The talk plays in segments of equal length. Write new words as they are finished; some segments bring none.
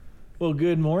Well,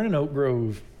 good morning, Oak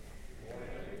Grove.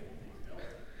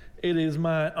 It is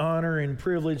my honor and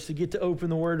privilege to get to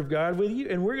open the Word of God with you,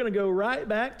 and we're going to go right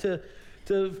back to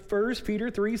 1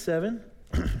 Peter 3:7.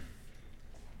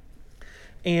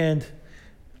 And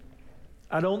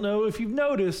I don't know if you've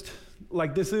noticed,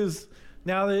 like this is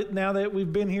now that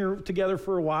we've been here together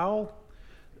for a while,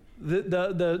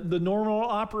 the normal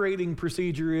operating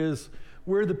procedure is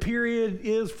where the period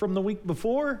is from the week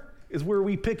before is where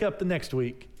we pick up the next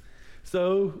week.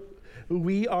 So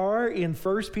we are in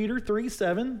 1 Peter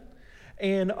 3:7,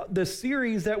 and the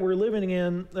series that we're living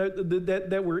in,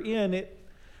 that we're in,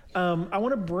 I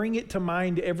want to bring it to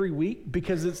mind every week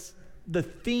because it's the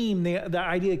theme, the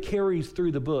idea carries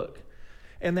through the book,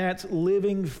 and that's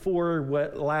living for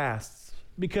what lasts.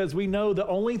 Because we know the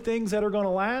only things that are going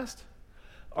to last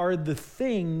are the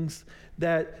things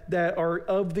that are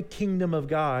of the kingdom of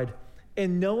God,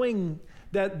 and knowing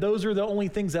that those are the only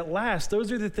things that last,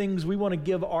 those are the things we want to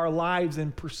give our lives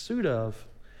in pursuit of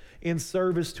in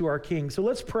service to our King. So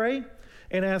let's pray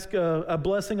and ask a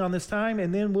blessing on this time,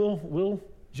 and then we'll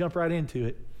jump right into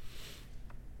it.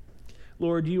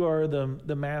 Lord, you are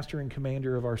the master and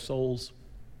commander of our souls,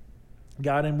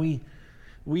 God, and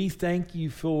we thank you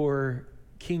for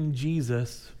King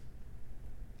Jesus,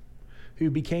 who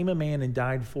became a man and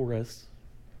died for us,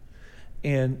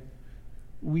 and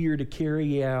we are to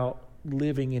carry out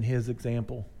living in his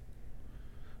example.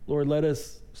 Lord, let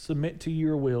us submit to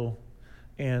your will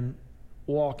and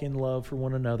walk in love for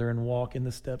one another and walk in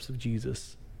the steps of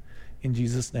Jesus. In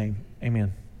Jesus' name,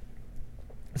 amen.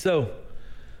 So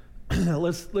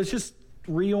let's just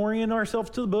reorient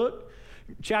ourselves to the book.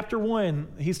 Chapter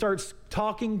 1, he starts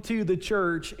talking to the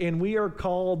church, and we are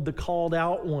called the called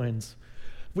out ones.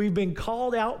 We've been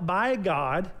called out by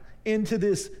God into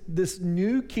this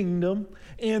new kingdom,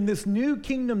 and this new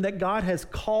kingdom that God has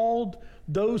called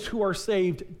those who are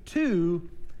saved to,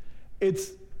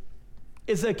 it's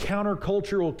a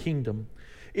countercultural kingdom.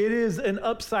 It is an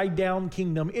upside down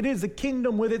kingdom. It is a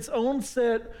kingdom with its own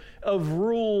set of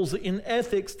rules and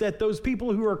ethics that those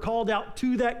people who are called out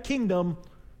to that kingdom,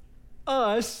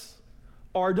 us,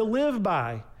 are to live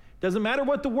by. Doesn't matter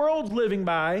what the world's living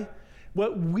by,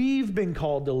 what we've been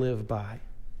called to live by.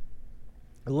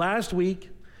 Last week,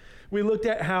 we looked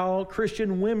at how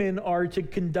Christian women are to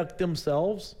conduct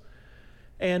themselves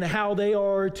and how they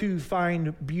are to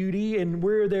find beauty and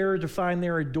where they're to find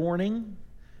their adorning.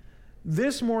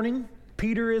 This morning,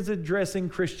 Peter is addressing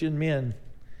Christian men,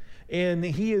 and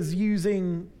he is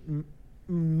using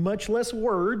much less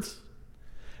words,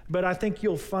 but I think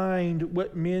you'll find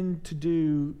what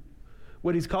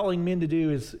he's calling men to do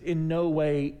is in no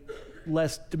way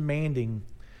less demanding.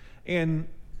 And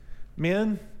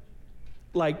men,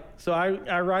 so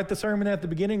I write the sermon at the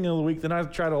beginning of the week, then I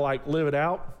try to live it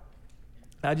out.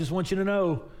 I just want you to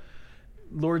know,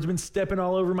 Lord's been stepping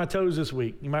all over my toes this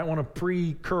week. You might want to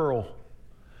pre-curl.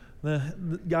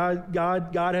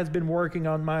 God has been working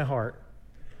on my heart.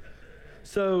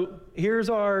 So here's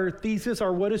our thesis,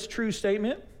 our what is true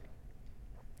statement.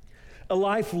 A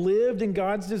life lived in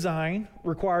God's design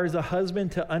requires a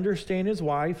husband to understand his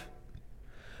wife,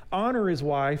 honor his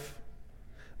wife,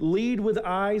 lead with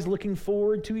eyes looking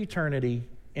forward to eternity,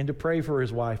 and to pray for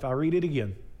his wife. I'll read it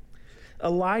again. A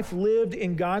life lived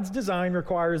in God's design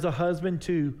requires a husband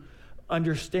to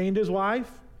understand his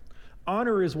wife,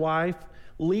 honor his wife,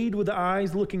 lead with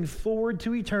eyes looking forward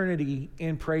to eternity,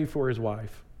 and pray for his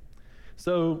wife.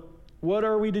 So, what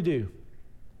are we to do?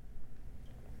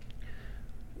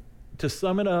 To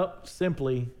sum it up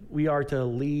simply, we are to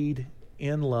lead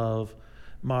in love,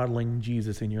 modeling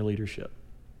Jesus in your leadership.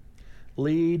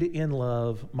 Lead in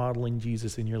love, modeling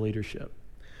Jesus in your leadership.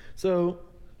 So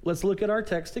let's look at our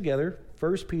text together,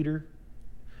 1 Peter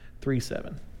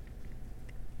 3:7.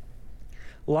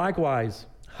 Likewise,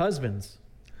 husbands,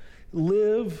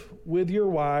 live with your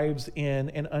wives in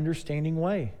an understanding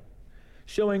way,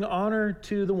 showing honor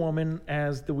to the woman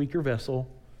as the weaker vessel,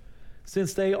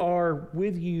 since they are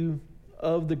with you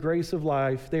of the grace of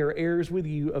life, they are heirs with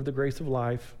you of the grace of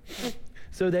life,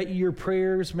 so that your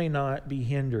prayers may not be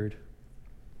hindered.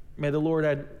 May the Lord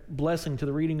add blessing to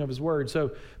the reading of his word.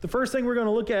 So the first thing we're going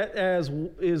to look at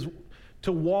is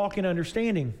to walk in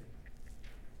understanding.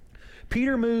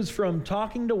 Peter moves from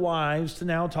talking to wives to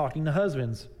now talking to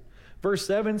husbands. Verse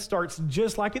 7 starts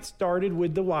just like it started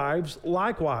with the wives,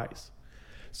 likewise.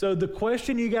 So the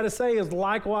question you got to say is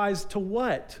likewise to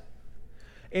what?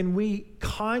 And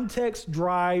context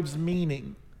drives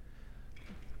meaning.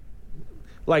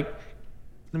 Let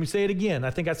me say it again.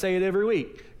 I think I say it every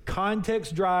week.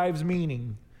 Context drives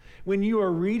meaning. When you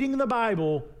are reading the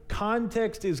Bible,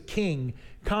 context is king.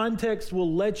 Context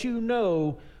will let you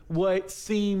know what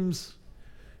seems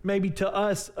maybe to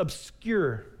us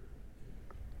obscure.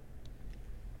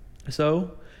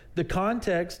 So the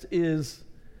context is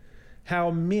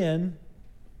how men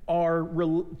are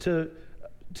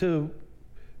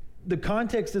the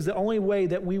context is the only way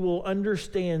that we will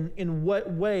understand in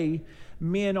what way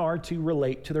men are to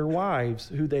relate to their wives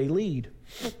who they lead.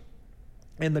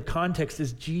 And the context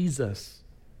is Jesus.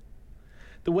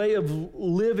 The way of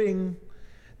living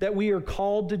that we are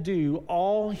called to do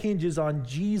all hinges on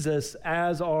Jesus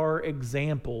as our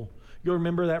example. You'll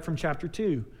remember that from chapter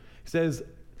 2. It says,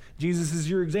 Jesus is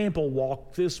your example.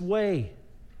 Walk this way.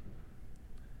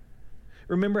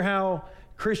 Remember how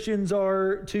Christians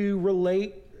are to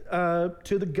relate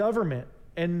to the government,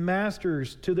 and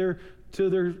masters to their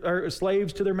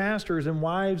slaves to their masters, and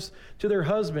wives to their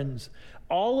husbands.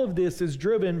 All of this is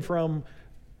driven from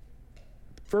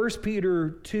 1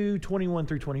 Peter 2:21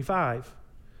 through 25.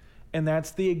 And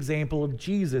that's the example of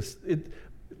Jesus.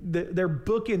 They're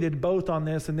bookended both on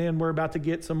this, and then we're about to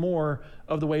get some more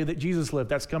of the way that Jesus lived.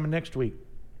 That's coming next week.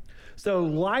 So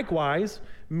likewise,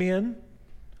 men,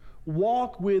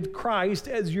 walk with Christ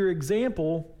as your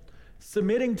example,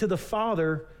 submitting to the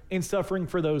Father and suffering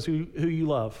for those who you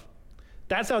love.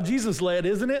 That's how Jesus led,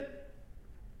 isn't it?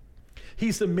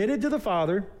 He submitted to the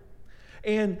Father,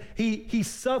 and he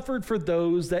suffered for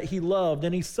those that he loved,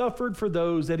 and he suffered for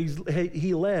those that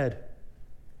he led.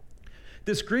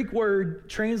 This Greek word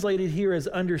translated here as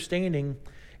understanding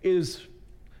is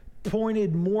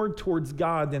pointed more towards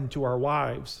God than to our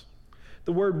wives.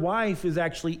 The word wife is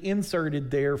actually inserted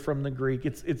there from the Greek.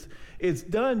 It's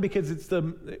done because it's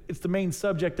the main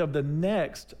subject of the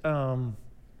next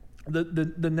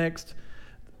the next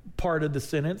part of the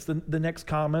sentence, the next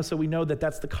comma. So we know that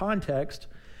that's the context.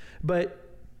 But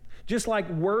just like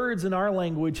words in our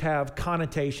language have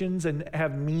connotations and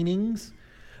have meanings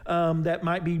that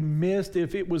might be missed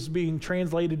if it was being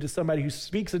translated to somebody who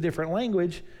speaks a different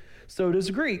language, so does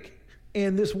Greek.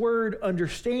 And this word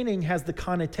understanding has the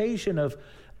connotation of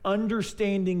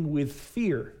understanding with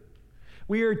fear.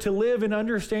 We are to live in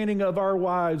understanding of our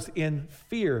wives in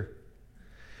fear.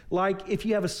 Like if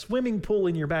you have a swimming pool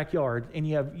in your backyard and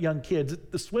you have young kids,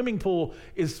 the swimming pool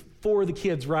is for the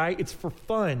kids, right? It's for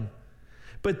fun.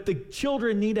 But the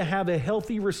children need to have a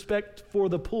healthy respect for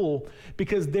the pool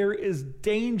because there is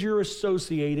danger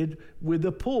associated with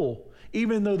the pool,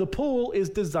 even though the pool is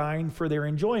designed for their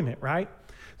enjoyment, right?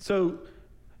 So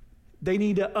they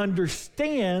need to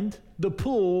understand the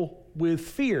pool with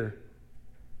fear.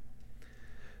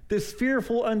 This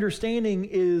fearful understanding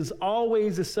is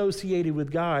always associated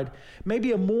with God.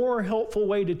 Maybe a more helpful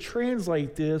way to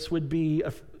translate this would be,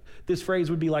 this phrase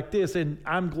would be like this, and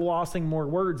I'm glossing more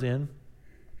words in.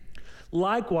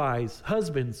 Likewise,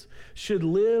 husbands should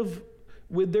live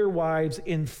with their wives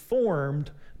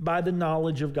informed by the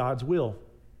knowledge of God's will.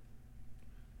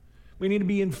 We need to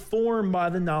be informed by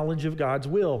the knowledge of God's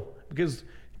will because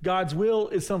God's will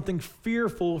is something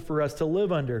fearful for us to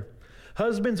live under.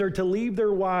 Husbands are to leave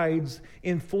their wives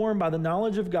informed by the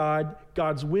knowledge of God,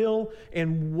 God's will,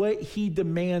 and what he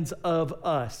demands of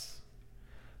us.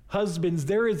 Husbands,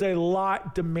 there is a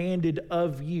lot demanded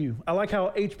of you. I like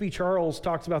how H.B. Charles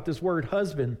talks about this word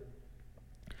husband.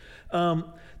 The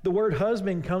word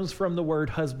husband comes from the word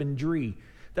husbandry.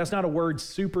 That's not a word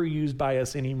super used by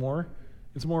us anymore.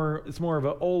 It's more of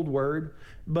an old word,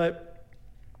 but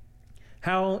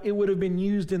how it would have been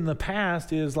used in the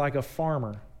past is like a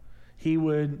farmer. His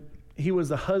work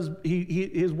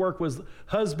was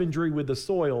husbandry with the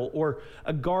soil, or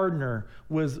a gardener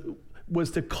was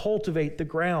to cultivate the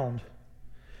ground.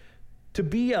 To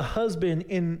be a husband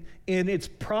in its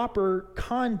proper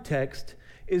context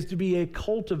is to be a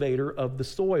cultivator of the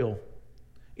soil.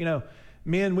 You know,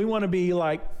 men, we want to be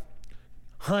like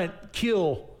hunt,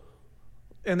 kill,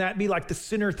 and that be like the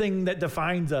center thing that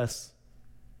defines us.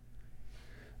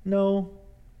 No,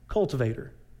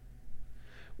 cultivator.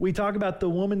 We talk about the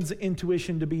woman's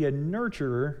intuition to be a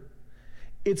nurturer.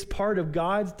 It's part of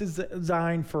God's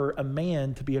design for a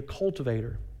man to be a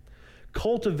cultivator.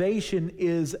 Cultivation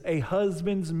is a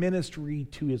husband's ministry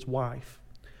to his wife.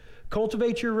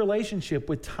 Cultivate your relationship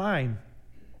with time.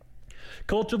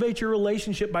 Cultivate your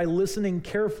relationship by listening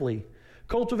carefully.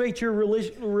 Cultivate your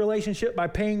relationship by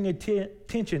paying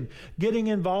attention, getting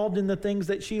involved in the things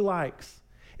that she likes.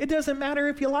 It doesn't matter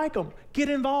if you like them. Get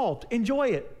involved. Enjoy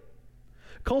it.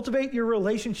 Cultivate your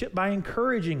relationship by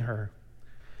encouraging her.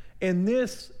 And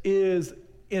this is,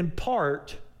 in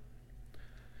part,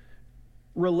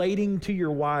 relating to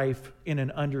your wife in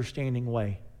an understanding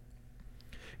way.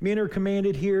 Men are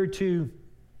commanded here to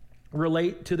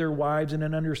relate to their wives in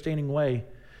an understanding way.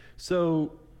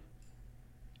 So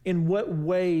In what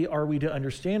way are we to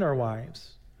understand our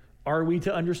wives? Are we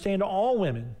to understand all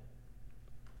women?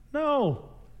 No.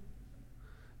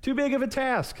 Too big of a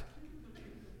task.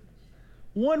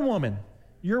 One woman,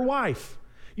 your wife.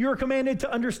 You are commanded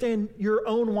to understand your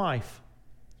own wife.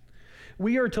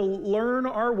 We are to learn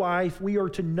our wife. We are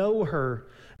to know her.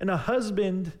 And a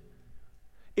husband,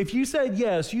 if you said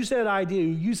yes, you said I do,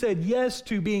 you said yes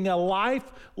to being a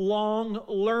lifelong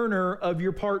learner of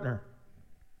your partner.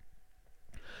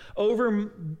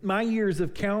 Over my years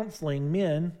of counseling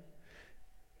men,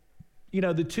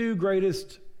 the two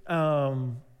greatest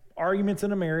arguments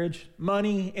in a marriage,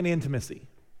 money and intimacy.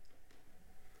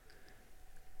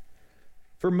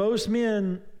 For most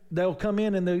men, they'll come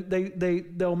in and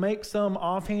they'll make some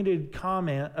offhanded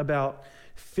comment about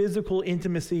physical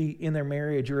intimacy in their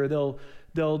marriage, or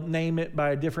they'll name it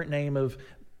by a different name of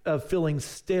feeling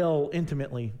stale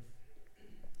intimately.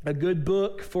 A good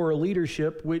book for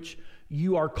leadership, which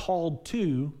you are called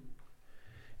to,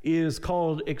 is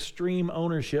called Extreme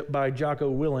Ownership by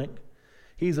Jocko Willink.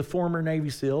 He's a former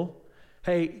Navy SEAL.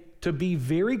 Hey, to be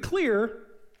very clear,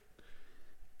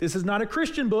 this is not a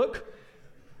Christian book.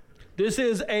 This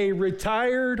is a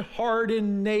retired,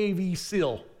 hardened Navy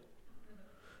SEAL.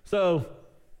 So,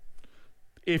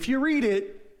 if you read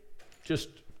it,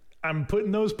 I'm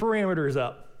putting those parameters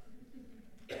up.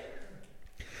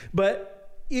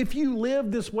 But if you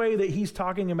live this way that he's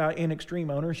talking about in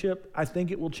extreme ownership, I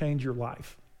think it will change your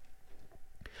life.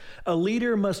 A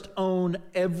leader must own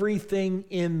everything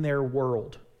in their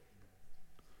world.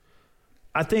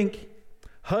 I think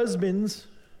husbands,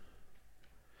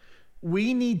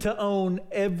 we need to own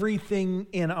everything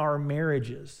in our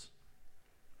marriages.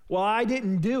 Well, I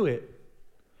didn't do it.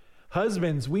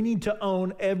 Husbands, we need to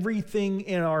own everything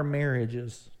in our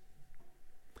marriages.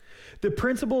 The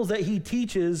principles that he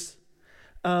teaches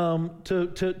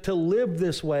to live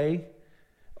this way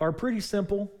are pretty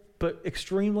simple, but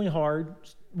extremely hard.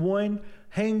 One,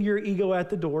 hang your ego at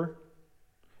the door.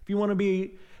 If you want to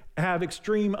have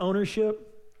extreme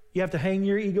ownership, you have to hang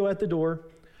your ego at the door.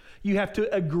 You have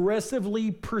to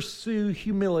aggressively pursue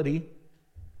humility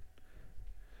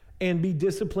and be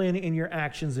disciplined in your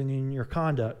actions and in your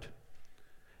conduct.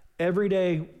 Every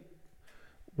day,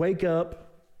 wake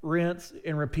up, rinse,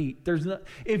 and repeat.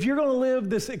 If you're going to live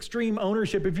this extreme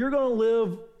ownership, if you're going to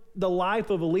live the life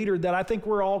of a leader that I think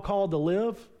we're all called to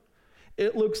live,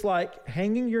 it looks like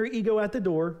hanging your ego at the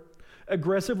door,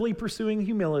 aggressively pursuing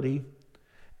humility,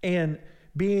 and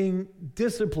being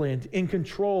disciplined, in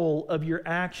control of your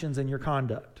actions and your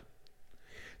conduct.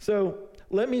 So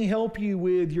let me help you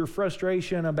with your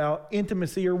frustration about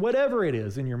intimacy or whatever it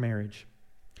is in your marriage.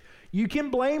 You can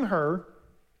blame her,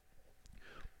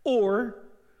 or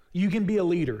you can be a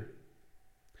leader.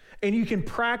 And you can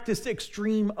practice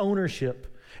extreme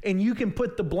ownership, and you can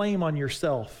put the blame on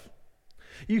yourself.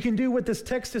 You can do what this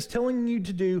text is telling you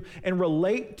to do and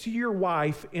relate to your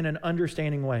wife in an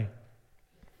understanding way.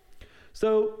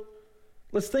 So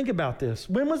let's think about this.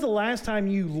 When was the last time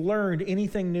you learned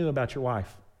anything new about your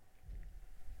wife?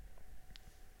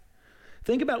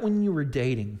 Think about when you were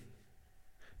dating.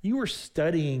 You were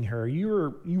studying her.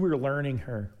 You were learning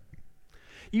her.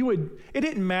 It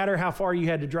didn't matter how far you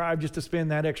had to drive just to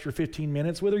spend that extra 15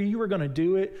 minutes, whether you were going to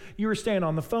do it. You were staying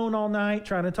on the phone all night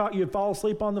trying to talk. You would fall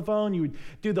asleep on the phone. You would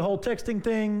do the whole texting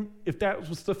thing, if that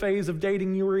was the phase of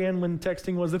dating you were in when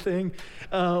texting was a thing.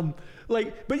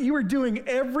 But you were doing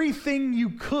everything you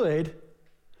could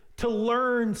to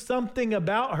learn something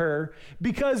about her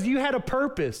because you had a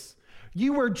purpose.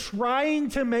 You were trying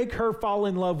to make her fall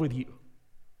in love with you.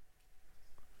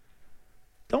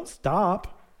 Don't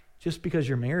stop just because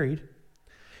you're married.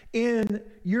 In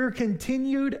your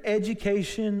continued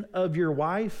education of your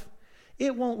wife,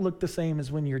 it won't look the same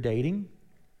as when you're dating.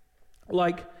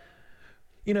 Once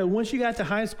you got to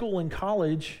high school and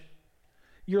college,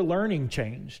 your learning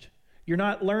changed. You're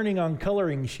not learning on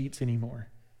coloring sheets anymore.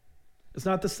 It's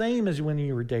not the same as when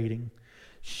you were dating.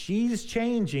 She's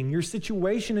changing. Your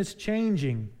situation is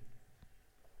changing.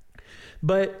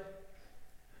 But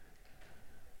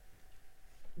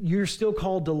you're still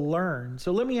called to learn.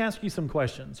 So let me ask you some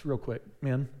questions real quick,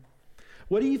 men.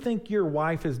 What do you think your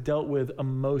wife has dealt with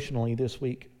emotionally this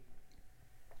week?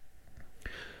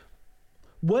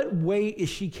 What weight is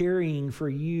she carrying for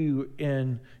you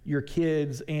and your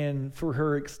kids and for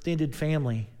her extended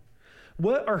family?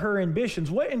 What are her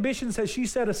ambitions? What ambitions has she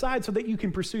set aside so that you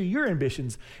can pursue your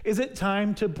ambitions? Is it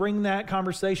time to bring that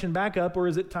conversation back up, or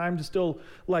is it time to still,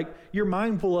 you're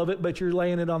mindful of it, but you're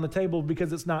laying it on the table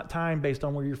because it's not time based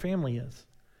on where your family is?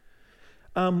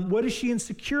 What is she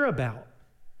insecure about?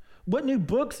 What new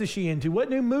books is she into? What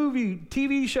new movie,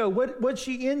 TV show, what's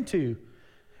she into?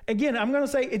 Again, I'm going to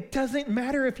say it doesn't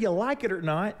matter if you like it or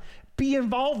not. Be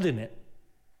involved in it.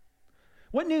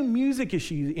 What new music is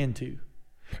she into?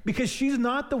 Because she's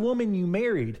not the woman you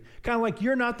married. Kind of like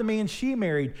you're not the man she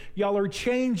married. Y'all are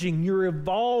changing. You're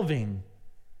evolving.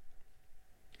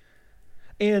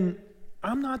 And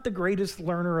I'm not the greatest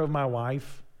learner of my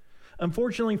wife.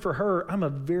 Unfortunately for her, I'm a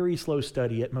very slow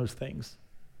study at most things.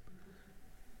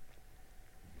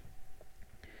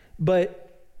 But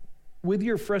with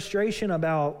your frustration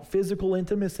about physical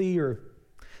intimacy or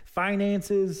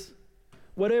finances,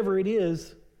 whatever it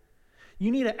is, you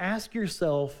need to ask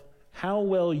yourself how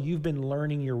well you've been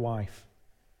learning your wife.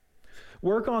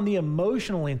 Work on the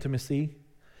emotional intimacy,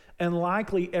 and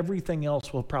likely everything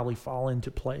else will probably fall into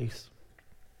place.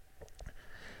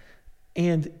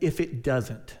 And if it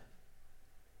doesn't,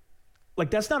 like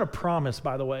that's not a promise,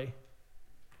 by the way.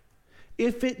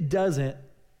 If it doesn't,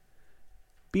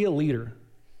 be a leader.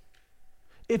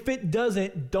 If it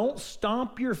doesn't, don't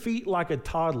stomp your feet like a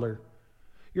toddler.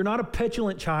 You're not a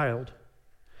petulant child.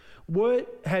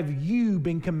 What have you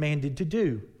been commanded to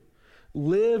do?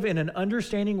 Live in an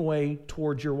understanding way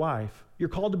towards your wife. You're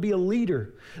called to be a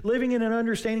leader. Living in an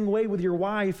understanding way with your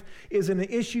wife is an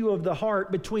issue of the heart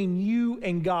between you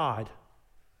and God.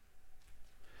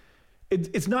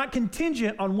 It's not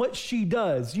contingent on what she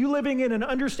does. You living in an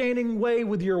understanding way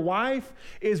with your wife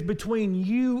is between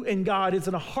you and God. It's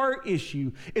a heart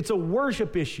issue. It's a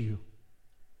worship issue.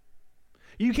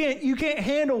 You can't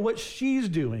handle what she's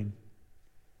doing.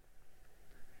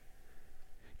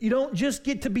 You don't just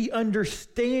get to be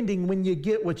understanding when you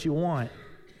get what you want.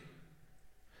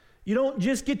 You don't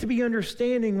just get to be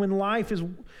understanding when life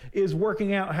is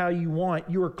working out how you want.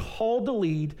 You are called to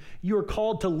lead. You are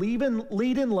called to lead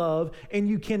in love, and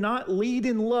you cannot lead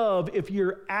in love if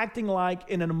you're acting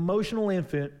like an emotional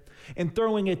infant and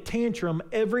throwing a tantrum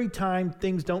every time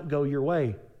things don't go your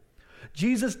way.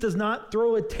 Jesus does not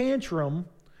throw a tantrum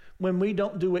when we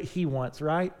don't do what he wants,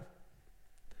 right?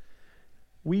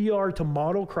 We are to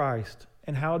model Christ.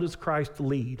 And how does Christ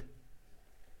lead?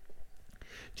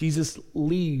 Jesus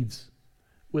leads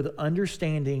with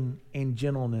understanding and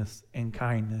gentleness and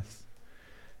kindness.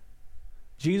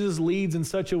 Jesus leads in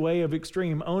such a way of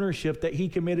extreme ownership that he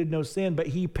committed no sin, but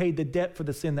he paid the debt for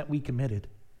the sin that we committed.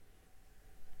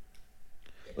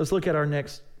 Let's look at our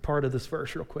next part of this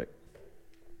verse real quick.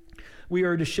 We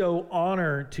are to show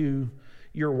honor to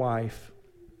your wife.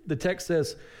 The text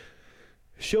says,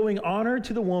 showing honor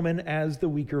to the woman as the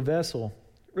weaker vessel.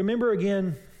 Remember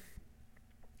again,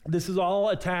 this is all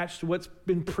attached to what's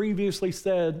been previously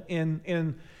said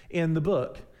in the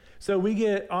book. So we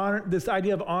get this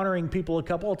idea of honoring people a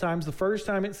couple of times. The first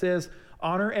time it says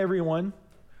honor everyone.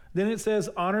 Then it says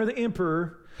honor the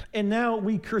emperor. And now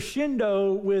we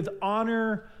crescendo with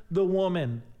honor the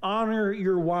woman. Honor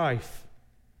your wife.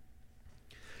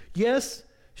 Yes,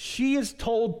 she is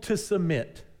told to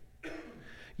submit.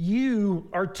 You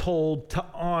are told to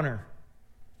honor.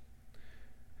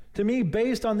 To me,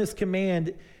 based on this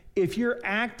command, if you're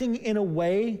acting in a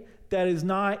way that is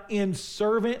not in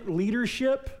servant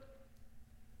leadership,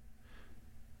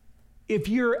 if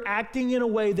you're acting in a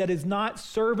way that is not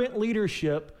servant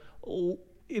leadership,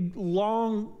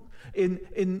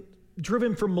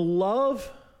 driven from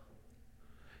love,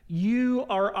 you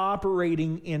are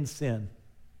operating in sin.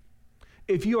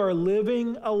 If you are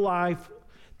living a life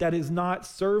that is not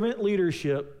servant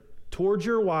leadership towards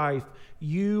your wife,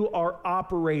 you are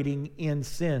operating in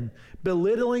sin.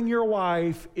 Belittling your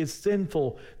wife is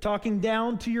sinful. Talking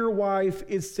down to your wife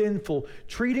is sinful.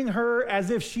 Treating her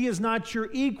as if she is not your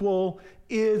equal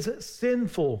is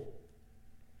sinful.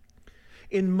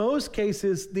 In most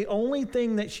cases, the only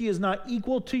thing that she is not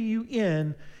equal to you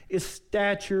in is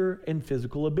stature and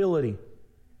physical ability.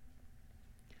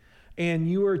 And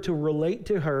you are to relate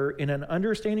to her in an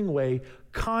understanding way,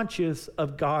 conscious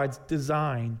of God's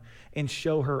design, and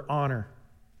show her honor.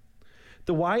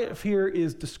 The wife here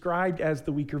is described as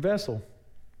the weaker vessel.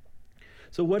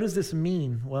 So what does this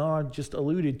mean? Well, I just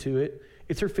alluded to it.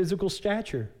 It's her physical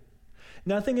stature.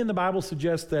 Nothing in the Bible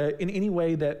suggests that in any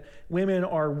way that women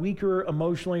are weaker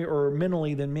emotionally or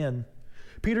mentally than men.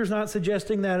 Peter's not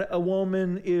suggesting that a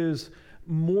woman is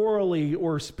morally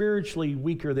or spiritually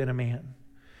weaker than a man.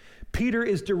 Peter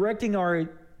is directing our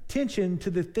attention to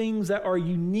the things that are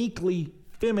uniquely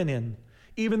feminine.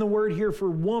 Even the word here for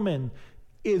woman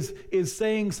is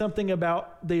saying something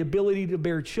about the ability to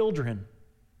bear children.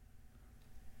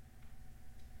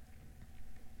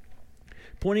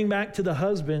 Pointing back to the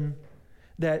husband,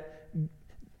 that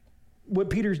what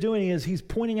Peter's doing is he's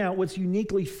pointing out what's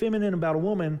uniquely feminine about a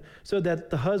woman so that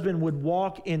the husband would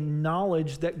walk in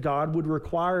knowledge that God would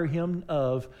require him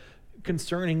of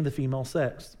concerning the female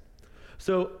sex.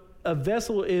 So a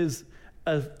vessel is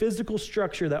a physical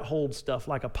structure that holds stuff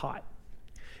like a pot.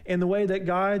 And the way that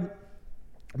God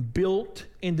built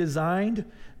and designed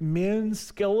men's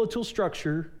skeletal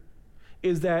structure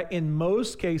is that in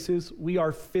most cases, we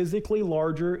are physically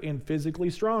larger and physically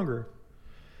stronger.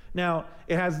 Now,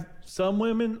 it has, some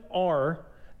women are,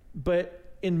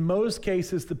 but in most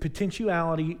cases, the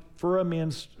potentiality for a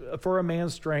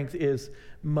man's strength is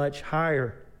much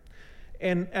higher.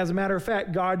 And as a matter of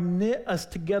fact, God knit us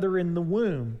together in the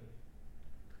womb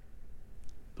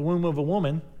of a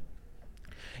woman.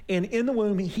 And in the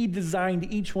womb, he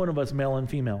designed each one of us male and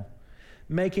female,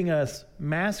 making us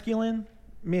masculine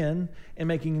men and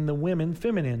making the women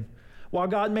feminine. While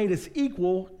God made us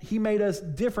equal, he made us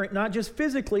different, not just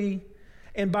physically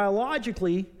and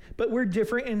biologically, but we're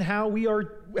different in how we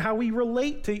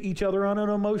relate to each other on an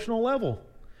emotional level.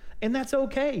 And that's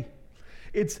okay.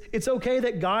 It's okay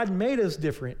that God made us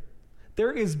different.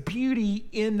 There is beauty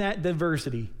in that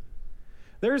diversity.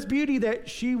 There's beauty that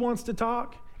she wants to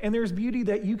talk, and there's beauty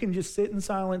that you can just sit in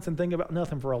silence and think about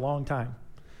nothing for a long time.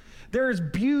 There's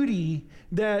beauty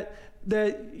that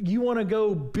you want to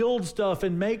go build stuff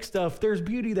and make stuff. There's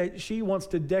beauty that she wants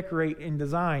to decorate and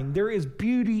design. There is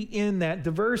beauty in that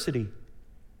diversity.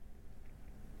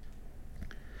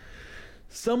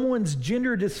 Someone's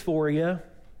gender dysphoria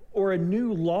or a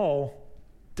new law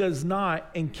does not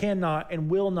and cannot and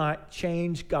will not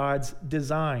change God's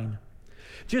design.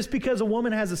 Just because a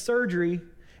woman has a surgery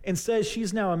and says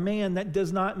she's now a man, that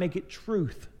does not make it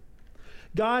truth.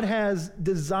 God has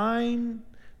design,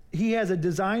 he has a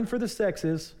design for the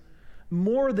sexes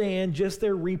more than just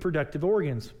their reproductive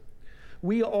organs.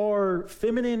 We are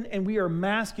feminine and we are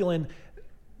masculine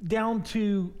down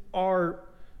to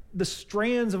the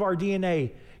strands of our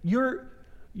DNA.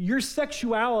 Your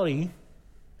sexuality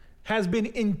has been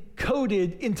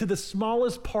encoded into the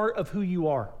smallest part of who you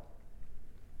are.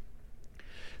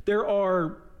 There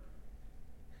are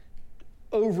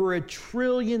over 1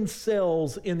 trillion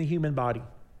cells in the human body.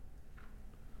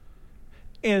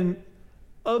 And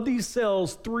of these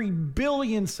cells, 3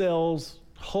 billion cells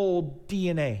hold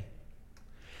DNA.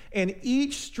 And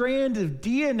each strand of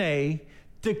DNA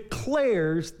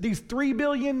declares, these 3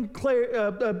 billion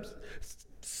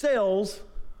cells,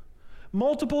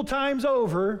 multiple times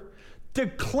over,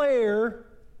 declare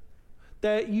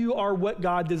that you are what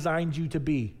God designed you to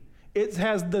be. It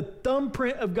has the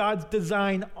thumbprint of God's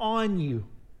design on you.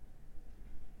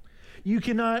 You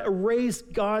cannot erase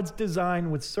God's design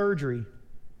with surgery.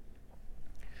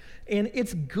 And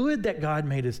it's good that God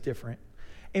made us different,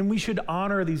 and we should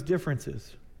honor these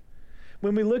differences.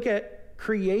 When we look at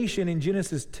creation in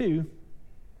Genesis 2,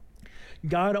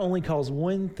 God only calls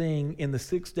one thing in the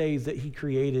 6 days that he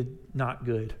created not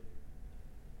good.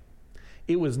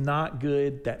 It was not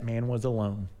good that man was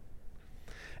alone.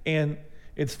 And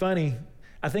it's funny,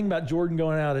 I think about Jordan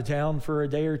going out of town for a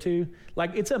day or two.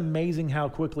 Like, it's amazing how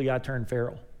quickly I turned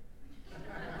feral.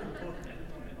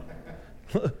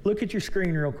 Look at your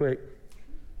screen real quick.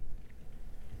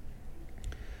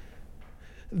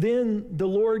 Then the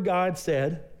Lord God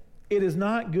said, "It is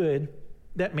not good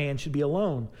that man should be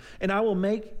alone, and I will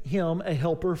make him a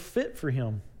helper fit for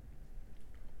him."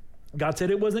 God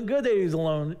said it wasn't good that he was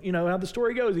alone. You know how the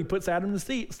story goes. He puts Adam to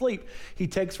sleep. He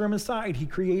takes from his side. He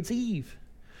creates Eve.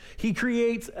 He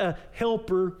creates a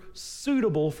helper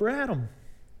suitable for Adam.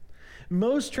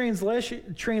 Most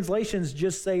translations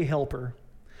just say helper,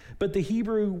 but the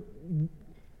Hebrew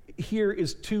here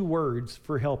is 2 words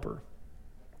for helper.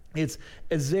 It's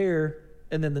ezer,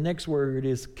 and then the next word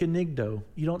is kenigdo.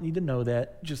 You don't need to know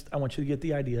that. I want you to get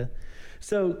the idea.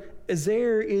 So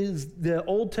ezer is the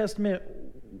Old Testament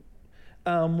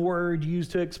word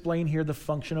used to explain here the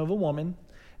function of a woman,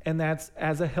 and that's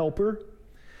as a helper.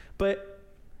 But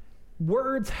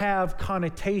words have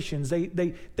connotations.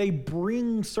 They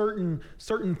bring certain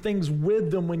things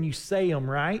with them when you say them,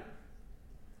 right?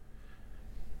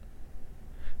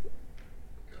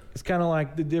 It's kind of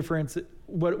like the difference,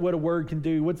 what a word can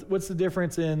do. What's the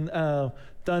difference in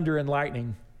thunder and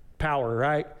lightning? Power,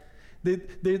 right?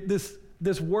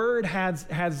 This word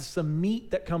has some meat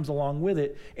that comes along with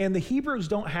it. And the Hebrews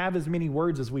don't have as many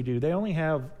words as we do. They only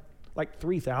have like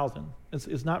 3,000.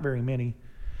 It's not very many.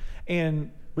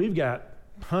 And we've got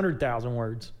 100,000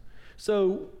 words.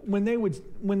 So when they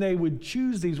would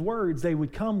choose these words, they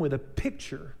would come with a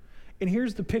picture. And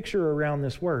here's the picture around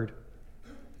this word.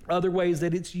 Other ways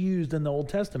that it's used in the Old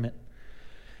Testament.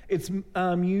 It's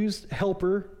used,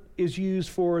 helper is used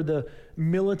for the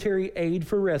military aid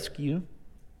for rescue.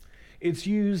 It's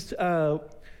used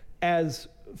as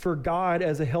for God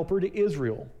as a helper to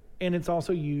Israel. And it's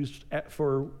also used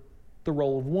for the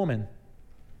role of woman.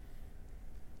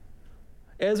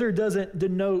 Ezra doesn't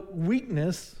denote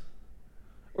weakness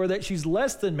or that she's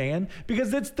less than man,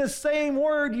 because it's the same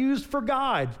word used for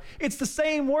God. It's the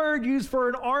same word used for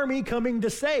an army coming to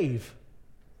save.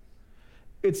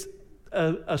 It's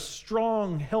a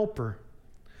strong helper.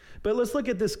 But let's look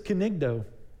at this kenigdo.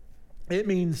 It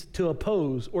means to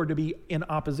oppose or to be in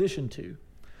opposition to.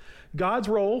 God's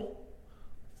role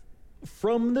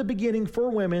from the beginning for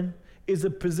women is a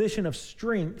position of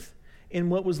strength in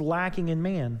what was lacking in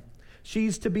man.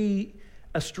 She's to be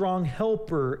a strong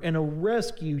helper and a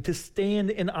rescue to stand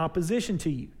in opposition to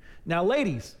you. Now,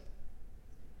 ladies,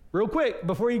 real quick,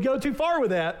 before you go too far with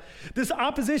that, this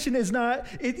opposition is not,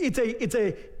 it's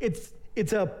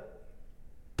a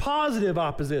positive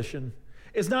opposition.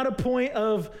 It's not a point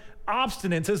of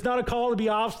obstinance. It's not a call to be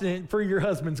obstinate for your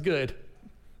husband's good.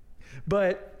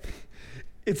 But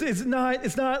it's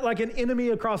not like an enemy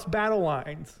across battle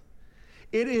lines.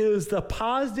 It is the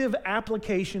positive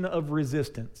application of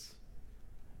resistance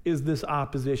is this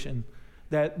opposition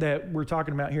that we're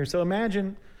talking about here. So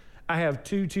imagine I have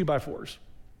two 2x4s.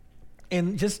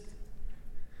 And just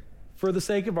for the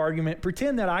sake of argument,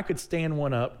 pretend that I could stand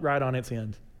one up right on its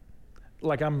end.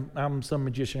 Like I'm some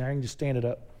magician. I can just stand it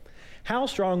up. How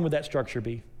strong would that structure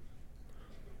be?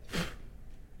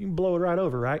 You can blow it right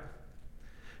over, right?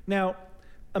 Now,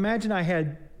 imagine I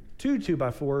had two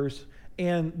 2x4s,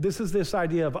 and this is this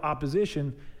idea of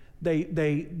opposition.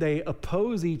 They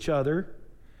oppose each other.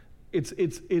 It's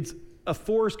a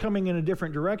force coming in a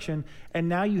different direction, and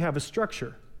now you have a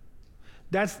structure.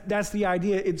 That's the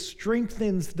idea. It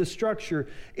strengthens the structure.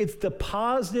 It's the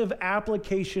positive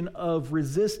application of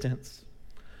resistance.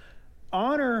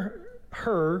 Honor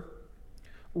her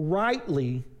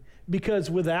rightly, because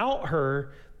without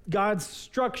her, God's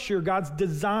structure, God's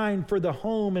design for the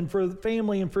home and for the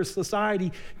family and for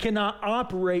society cannot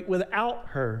operate without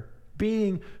her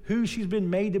being who she's been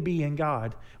made to be in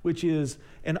God, which is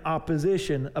an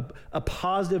opposition, a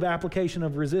positive application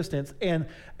of resistance, and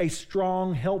a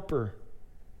strong helper.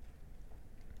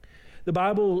 The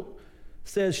Bible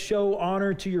says, show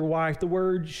honor to your wife. The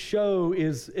word show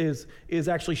is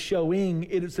actually showing.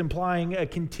 It is implying a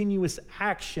continuous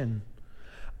action.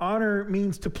 Honor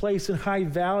means to place in high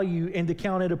value and to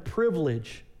count it a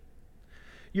privilege.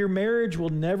 Your marriage will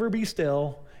never be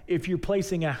stale if you're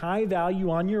placing a high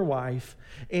value on your wife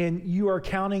and you are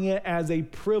counting it as a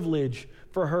privilege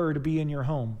for her to be in your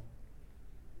home.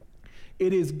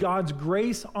 It is God's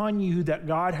grace on you that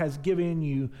God has given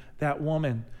you that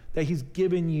woman, that he's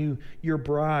given you your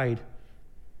bride.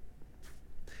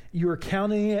 You are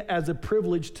counting it as a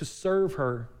privilege to serve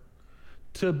her,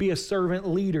 to be a servant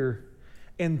leader,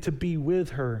 and to be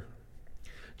with her.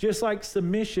 Just like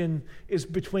submission is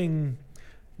between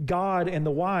God and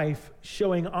the wife,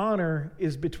 showing honor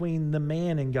is between the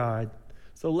man and God.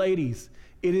 So ladies,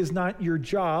 it is not your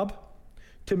job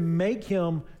to make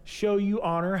him show you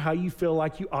honor how you feel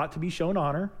like you ought to be shown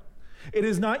honor. It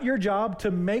is not your job to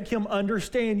make him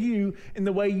understand you in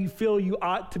the way you feel you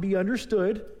ought to be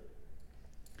understood.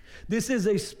 This is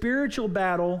a spiritual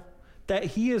battle that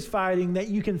he is fighting, that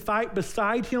you can fight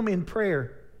beside him in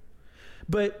prayer.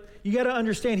 But you got to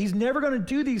understand, he's never going to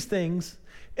do these things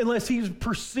unless he's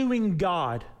pursuing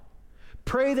God.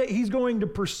 Pray that he's going to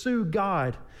pursue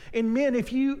God. And men,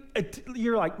 if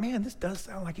you're like, man, this does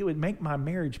sound like it would make my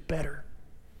marriage better.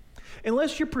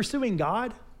 Unless you're pursuing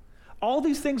God, all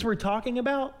these things we're talking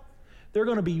about, they're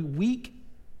going to be weak.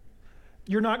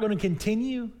 You're not going to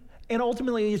continue. And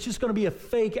ultimately, it's just going to be a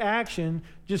fake action,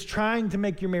 just trying to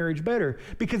make your marriage better.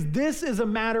 Because this is a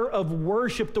matter of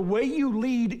worship. The way you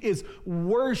lead is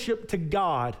worship to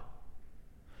God.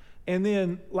 And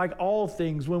then, like all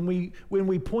things, when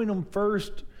we point them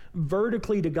first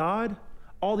vertically to God,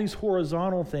 all these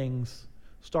horizontal things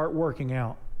start working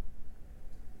out.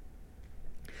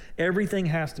 Everything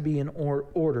has to be in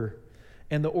order.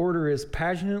 And the order is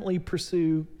passionately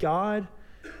pursue God,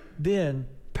 then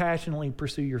passionately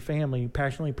pursue your family,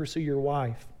 passionately pursue your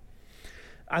wife.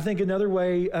 I think another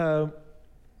way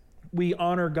we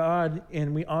honor God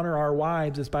and we honor our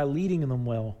wives is by leading them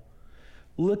well.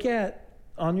 Look at,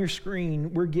 on your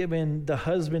screen, we're given the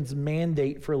husband's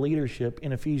mandate for leadership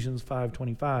in Ephesians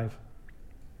 5:25.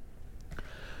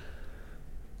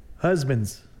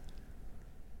 Husbands,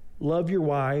 love your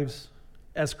wives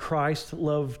as Christ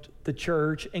loved the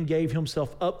church and gave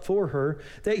himself up for her,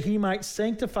 that he might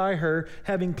sanctify her,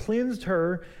 having cleansed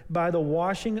her by the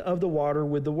washing of the water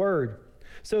with the word,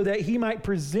 so that he might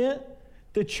present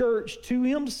the church to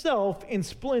himself in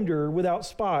splendor, without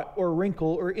spot or wrinkle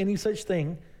or any such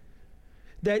thing,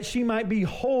 that she might be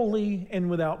holy and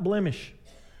without blemish.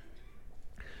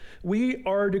 We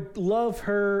are to love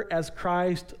her as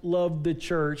Christ loved the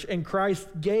church, and Christ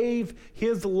gave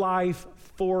his life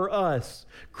for us.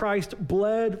 Christ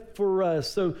bled for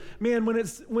us. So, man,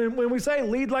 when we say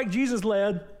lead like Jesus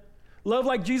led, love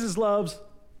like Jesus loves,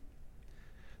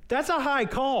 that's a high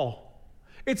call.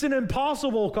 It's an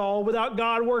impossible call without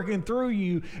God working through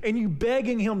you and you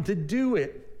begging him to do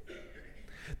it.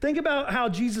 Think about how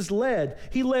Jesus led.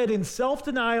 He led in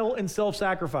self-denial and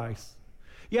self-sacrifice.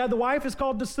 Yeah, the wife is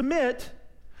called to submit,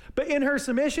 but in her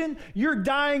submission, you're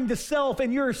dying to self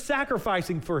and you're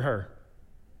sacrificing for her.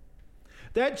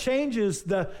 That changes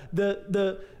the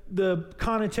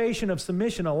connotation of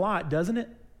submission a lot, doesn't it?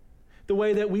 The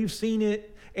way that we've seen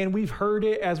it and we've heard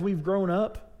it as we've grown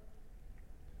up.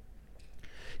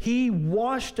 He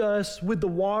washed us with the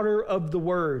water of the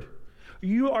word.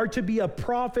 You are to be a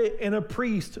prophet and a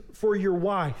priest for your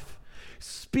wife,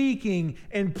 speaking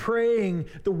and praying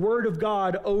the word of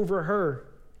God over her.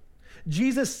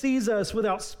 Jesus sees us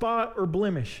without spot or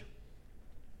blemish.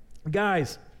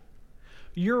 Guys,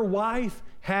 your wife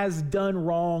has done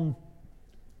wrong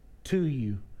to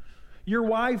you. Your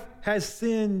wife has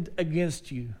sinned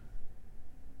against you.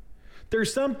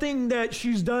 There's something that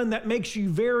she's done that makes you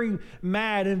very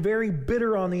mad and very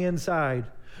bitter on the inside.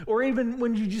 Or even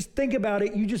when you just think about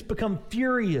it, you just become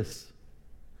furious.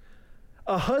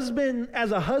 As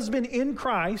a husband in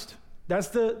Christ, that's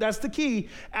the key.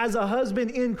 As a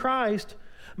husband in Christ,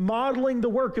 modeling the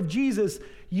work of Jesus,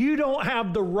 you don't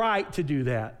have the right to do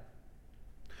that.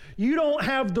 You don't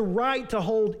have the right to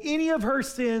hold any of her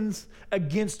sins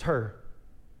against her.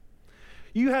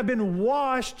 You have been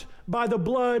washed by the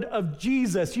blood of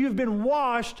Jesus. You've been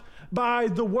washed by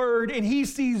the word, and he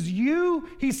sees you,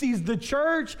 he sees the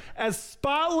church as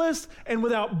spotless and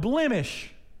without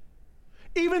blemish,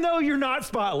 even though you're not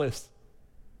spotless.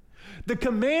 The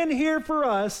command here for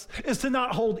us is to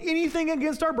not hold anything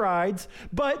against our brides,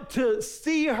 but to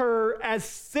see her as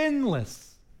sinless.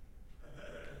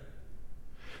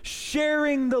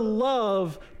 Sharing the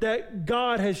love that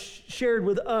God has shared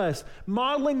with us,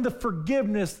 modeling the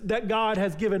forgiveness that God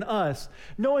has given us,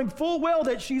 knowing full well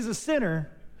that she's a sinner,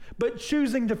 but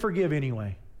choosing to forgive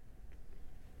anyway.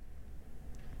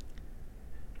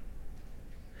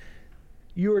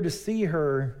 You are to see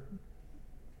her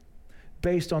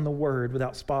based on the word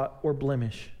without spot or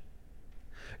blemish.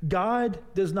 God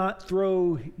does not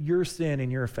throw your sin in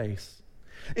your face.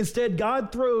 Instead,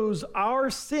 God throws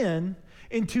our sin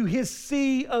into his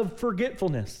sea of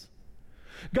forgetfulness.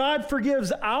 God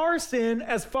forgives our sin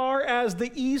as far as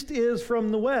the east is from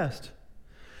the west.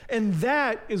 And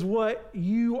that is what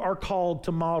you are called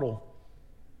to model.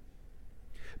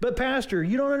 But Pastor,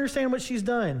 you don't understand what she's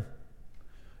done.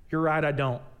 You're right, I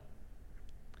don't.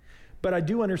 But I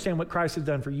do understand what Christ has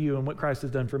done for you and what Christ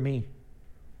has done for me.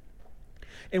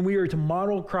 And we are to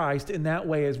model Christ in that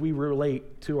way as we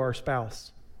relate to our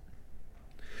spouse.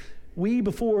 We,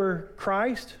 before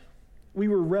Christ, we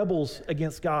were rebels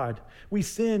against God. We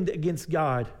sinned against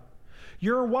God.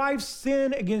 Your wife's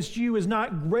sin against you is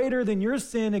not greater than your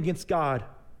sin against God.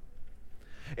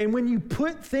 And when you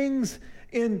put things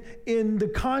in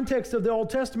the context of the Old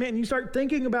Testament and you start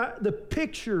thinking about the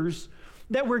pictures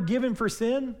that were given for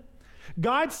sin,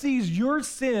 God sees your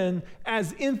sin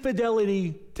as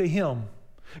infidelity to him.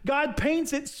 God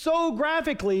paints it so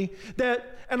graphically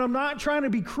that, and I'm not trying to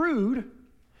be crude,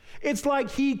 it's like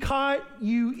he caught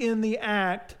you in the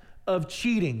act of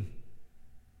cheating.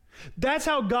 That's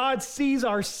how God sees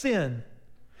our sin.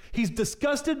 He's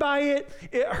disgusted by it.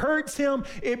 It hurts him.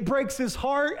 It breaks his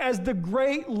heart as the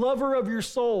great lover of your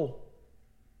soul.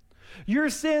 Your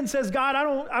sin says, God,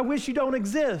 I wish you don't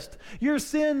exist. Your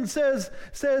sin says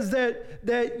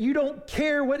that you don't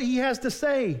care what he has to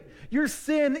say. Your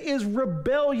sin is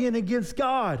rebellion against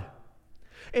God.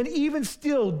 And even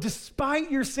still, despite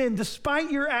your sin,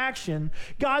 despite your action,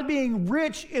 God being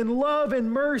rich in love and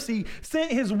mercy,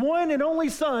 sent his one and only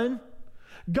Son.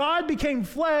 God became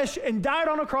flesh and died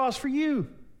on a cross for you.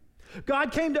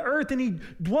 God came to earth and he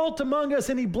dwelt among us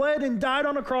and he bled and died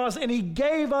on a cross and he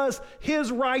gave us his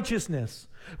righteousness.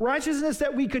 Righteousness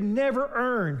that we could never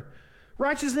earn.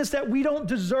 Righteousness that we don't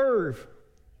deserve.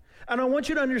 And I want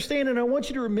you to understand and I want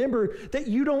you to remember that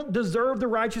you don't deserve the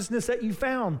righteousness that you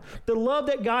found. The love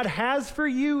that God has for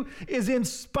you is in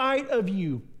spite of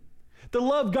you. The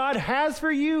love God has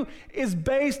for you is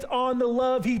based on the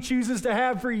love he chooses to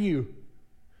have for you.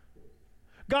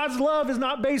 God's love is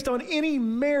not based on any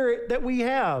merit that we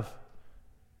have.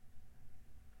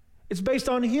 It's based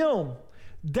on him.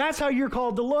 That's how you're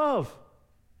called to love.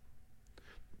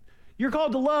 You're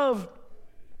called to love.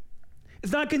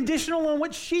 It's not conditional on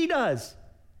what she does.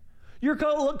 Your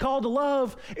call to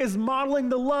love is modeling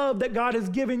the love that God has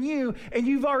given you, and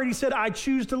you've already said, I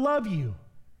choose to love you.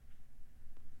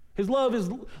 His love is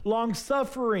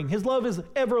long-suffering. His love is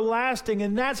everlasting,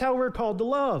 and that's how we're called to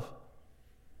love.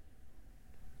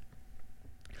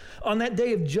 On that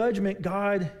day of judgment,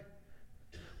 God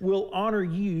will honor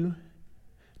you,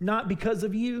 not because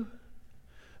of you,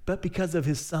 but because of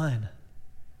his Son.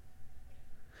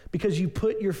 Because you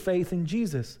put your faith in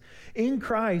Jesus. In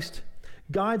Christ,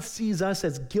 God sees us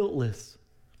as guiltless.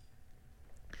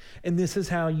 And this is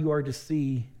how you are to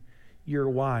see your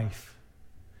wife.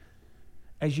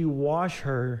 As you wash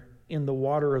her in the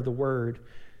water of the word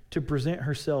to present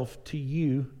herself to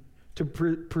you, to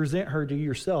present her to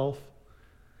yourself,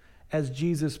 as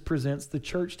Jesus presents the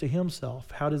church to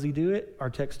himself. How does he do it? Our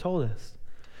text told us.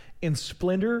 In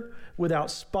splendor,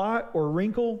 without spot or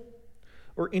wrinkle,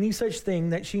 or any such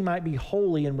thing, that she might be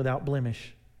holy and without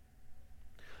blemish.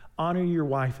 Honor your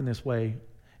wife in this way,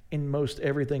 and most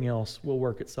everything else will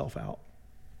work itself out.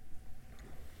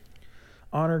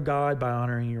 Honor God by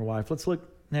honoring your wife. Let's look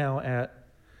now at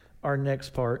our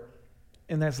next part,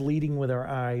 and that's leading with our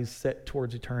eyes set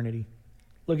towards eternity.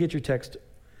 Look at your text.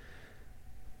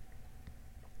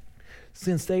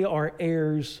 Since they are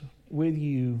heirs with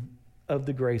you of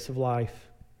the grace of life.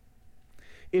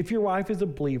 If your wife is a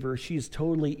believer, she is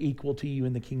totally equal to you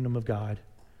in the kingdom of God.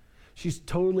 She's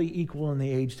totally equal in the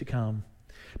age to come.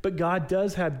 But God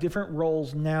does have different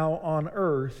roles now on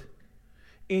earth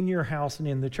in your house and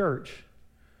in the church.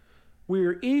 We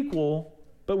are equal,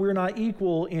 but we're not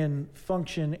equal in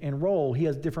function and role. He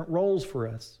has different roles for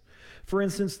us. For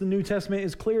instance, the New Testament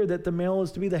is clear that the male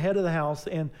is to be the head of the house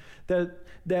and that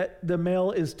the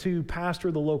male is to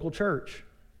pastor the local church.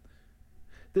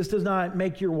 This does not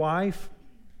make your wife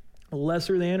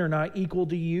lesser than or not equal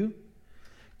to you.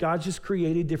 God just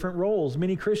created different roles.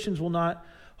 Many Christians will not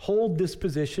hold this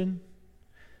position,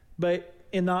 but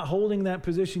in not holding that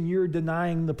position, you're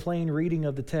denying the plain reading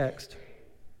of the text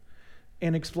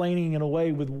and explaining it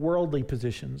away with worldly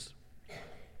positions.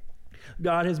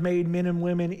 God has made men and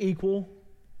women equal,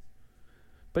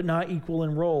 but not equal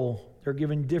in role. They're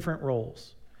given different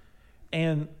roles.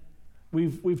 And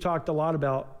we've talked a lot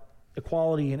about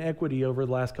equality and equity over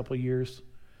the last couple of years,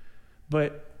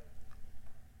 but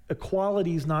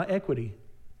equality is not equity.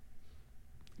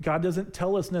 God doesn't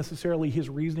tell us necessarily his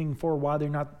reasoning for why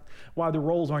the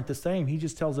roles aren't the same. He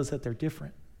just tells us that they're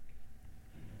different.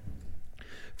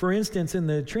 For instance, in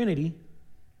the Trinity,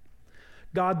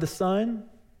 God the Son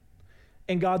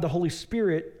and God the Holy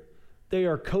Spirit, they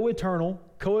are co-eternal,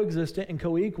 coexistent, and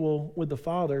co-equal with the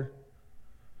Father.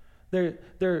 They're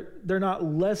not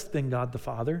less than God the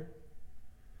Father.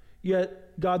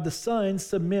 Yet God the Son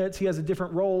submits. He has a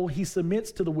different role. He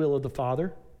submits to the will of the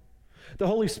Father. The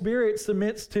Holy Spirit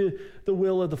submits to the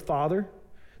will of the Father.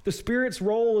 The Spirit's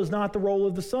role is not the role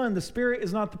of the Son. The Spirit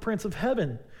is not the Prince of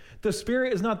Heaven. The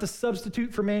Spirit is not the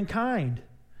substitute for mankind.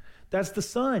 That's the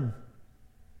Son.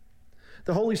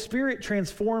 The Holy Spirit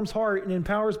transforms heart and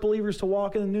empowers believers to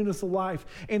walk in the newness of life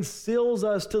and seals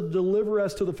us to deliver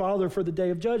us to the Father for the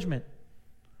day of judgment.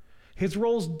 His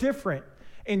role's different.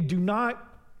 And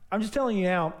I'm just telling you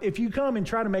now, if you come and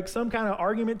try to make some kind of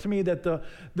argument to me that the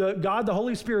God, the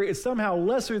Holy Spirit, is somehow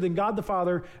lesser than God the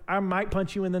Father, I might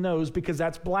punch you in the nose because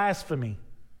that's blasphemy.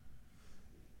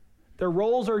 Their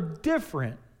roles are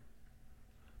different,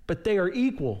 but they are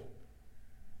equal.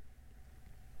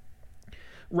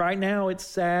 Right now, it's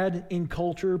sad in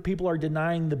culture. People are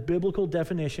denying the biblical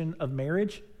definition of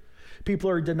marriage. People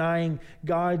are denying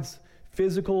God's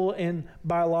physical and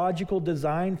biological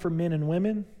design for men and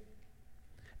women.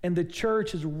 And the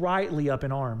church is rightly up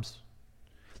in arms.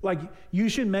 Like, you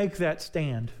should make that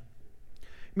stand.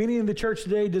 Many in the church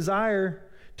today desire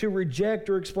to reject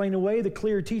or explain away the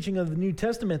clear teaching of the New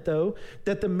Testament, though,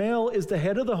 that the male is the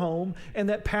head of the home and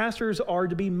that pastors are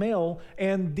to be male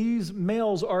and these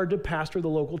males are to pastor the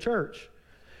local church.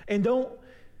 And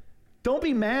don't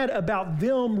be mad about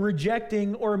them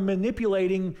rejecting or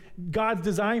manipulating God's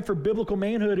design for biblical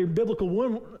manhood or biblical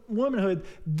womanhood.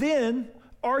 Then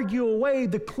argue away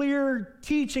the clear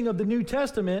teaching of the New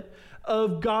Testament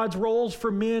of God's roles for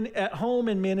men at home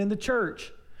and men in the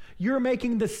church. You're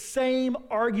making the same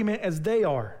argument as they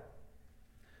are.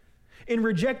 In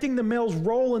rejecting the male's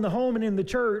role in the home and in the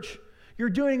church,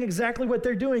 you're doing exactly what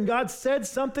they're doing. God said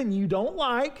something you don't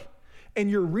like,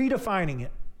 and you're redefining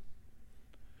it.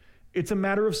 It's a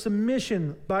matter of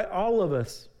submission by all of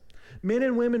us. Men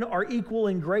and women are equal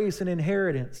in grace and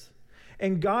inheritance.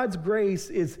 And God's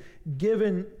grace is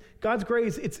given, God's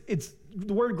grace, it's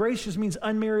the word grace just means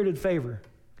unmerited favor.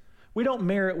 We don't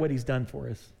merit what he's done for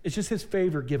us. It's just his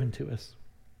favor given to us.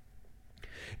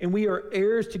 And we are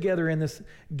heirs together in this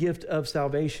gift of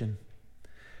salvation.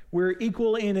 We're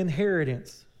equal in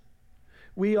inheritance.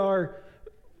 We're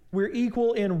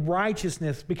equal in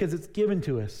righteousness because it's given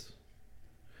to us.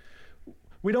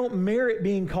 We don't merit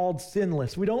being called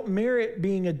sinless. We don't merit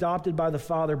being adopted by the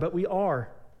Father, but we are.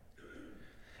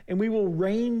 And we will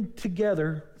reign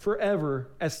together forever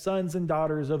as sons and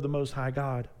daughters of the Most High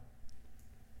God.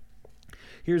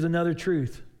 Here's another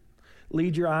truth.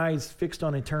 Lead your eyes fixed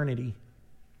on eternity.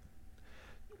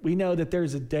 We know that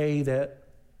there's a day that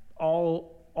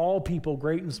all people,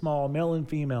 great and small, male and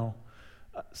female,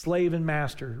 slave and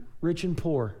master, rich and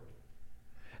poor,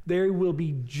 they will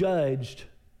be judged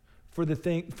for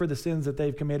the sins that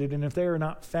they've committed. And if they are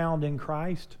not found in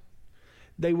Christ,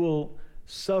 they will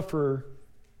suffer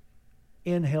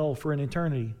in hell for an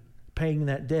eternity, paying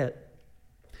that debt.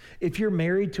 If you're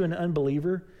married to an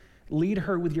unbeliever, lead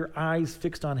her with your eyes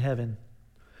fixed on heaven.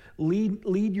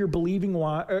 Lead your believing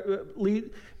wife,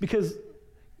 because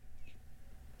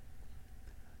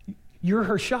you're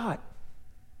her shot.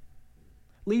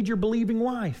 Lead your believing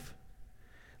wife.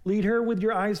 Lead her with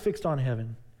your eyes fixed on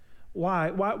heaven.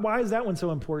 Why is that one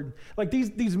so important? Like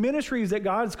these ministries that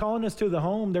God's calling us to the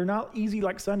home, they're not easy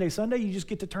like Sunday. Sunday, you just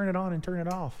get to turn it on and turn it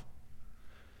off.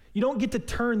 You don't get to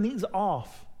turn these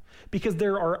off because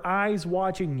there are eyes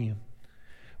watching you.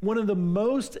 One of the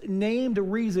most named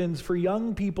reasons for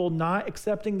young people not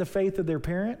accepting the faith of their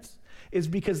parents is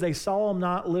because they saw them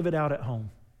not live it out at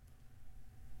home.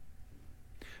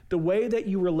 The way that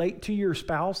you relate to your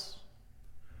spouse,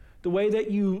 the way that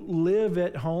you live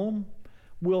at home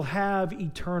will have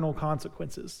eternal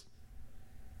consequences.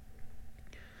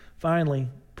 Finally,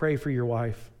 pray for your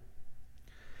wife.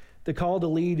 The call to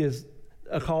lead is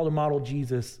a call to model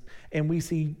Jesus, and we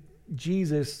see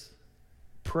Jesus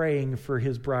praying for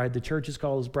his bride. The church is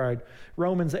called his bride.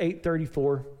 Romans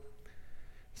 8:34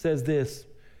 says this,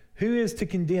 "Who is to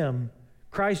condemn?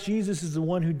 Christ Jesus is the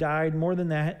one who died, more than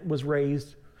that was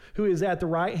raised, who is at the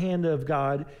right hand of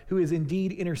God, who is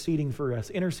indeed interceding for us."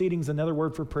 Interceding is another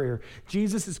word for prayer.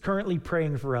 Jesus is currently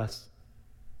praying for us.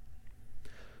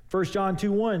 1 John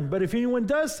 2:1, "But if anyone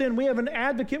does sin, we have an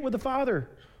advocate with the Father,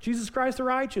 Jesus Christ the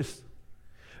righteous."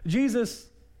 Jesus,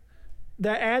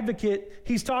 that advocate,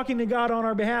 he's talking to God on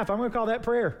our behalf. I'm going to call that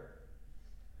prayer.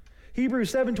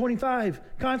 Hebrews 7:25,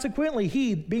 "Consequently,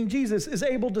 he, being Jesus, is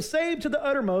able to save to the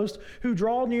uttermost who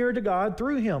draw near to God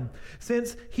through him,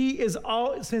 since he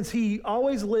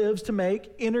always lives to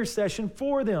make intercession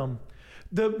for them."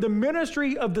 The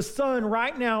ministry of the Son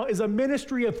right now is a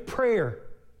ministry of prayer.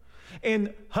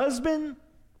 And husband,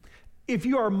 if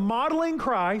you are modeling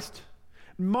Christ,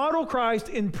 model Christ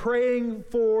in praying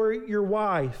for your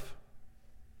wife.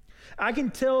 I can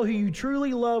tell who you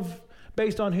truly love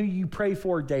based on who you pray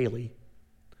for daily.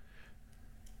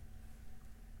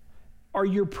 Are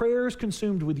your prayers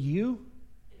consumed with you,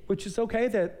 which is okay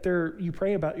that you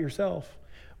pray about yourself,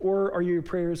 or are your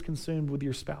prayers consumed with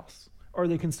your spouse? Are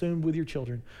they consumed with your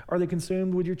children? Are they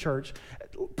consumed with your church?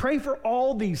 Pray for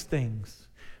all these things,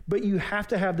 but you have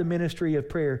to have the ministry of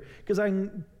prayer, because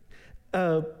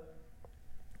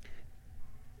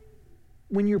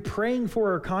when you're praying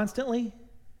for her constantly,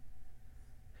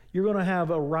 you're going to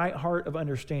have a right heart of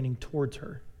understanding towards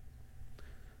her.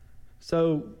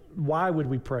 So why would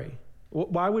we pray?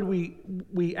 Why would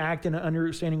we act in an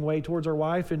understanding way towards our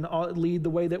wife and lead the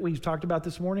way that we've talked about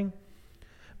this morning?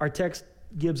 Our text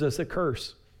gives us a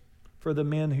curse for the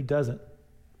man who doesn't.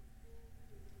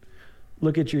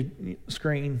 Look at your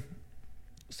screen.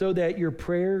 "So that your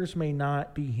prayers may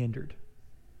not be hindered."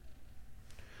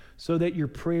 So that your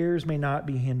prayers may not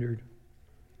be hindered.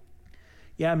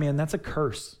 Yeah, man, that's a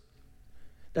curse.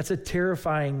 That's a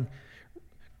terrifying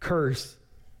curse.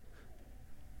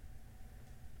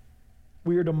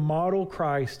 We are to model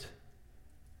Christ,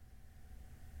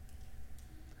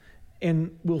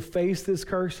 and we'll face this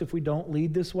curse if we don't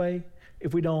lead this way,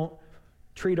 if we don't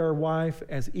treat our wife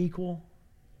as equal.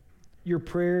 Your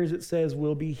prayers, it says,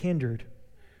 will be hindered.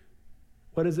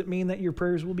 What does it mean that your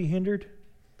prayers will be hindered?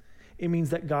 It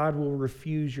means that God will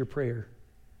refuse your prayer.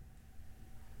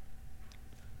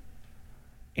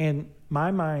 And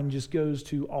my mind just goes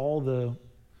to all the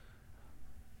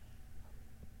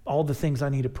things I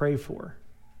need to pray for.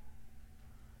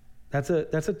 That's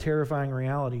a terrifying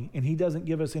reality, and he doesn't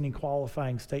give us any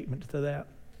qualifying statement to that.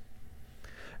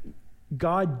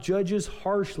 God judges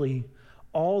harshly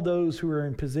all those who are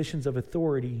in positions of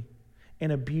authority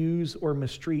and abuse or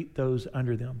mistreat those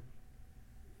under them.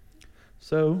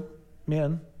 So,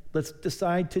 men, let's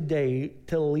decide today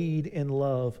to lead in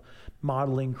love,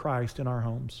 modeling Christ in our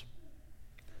homes.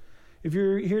 If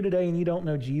you're here today and you don't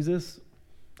know Jesus,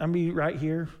 I'm be right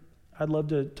here. I'd love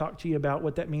to talk to you about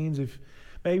what that means. If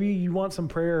maybe you want some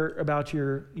prayer about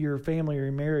your family or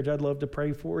your marriage, I'd love to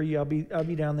pray for you. I'll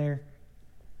be down there.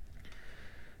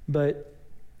 But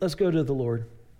let's go to the Lord.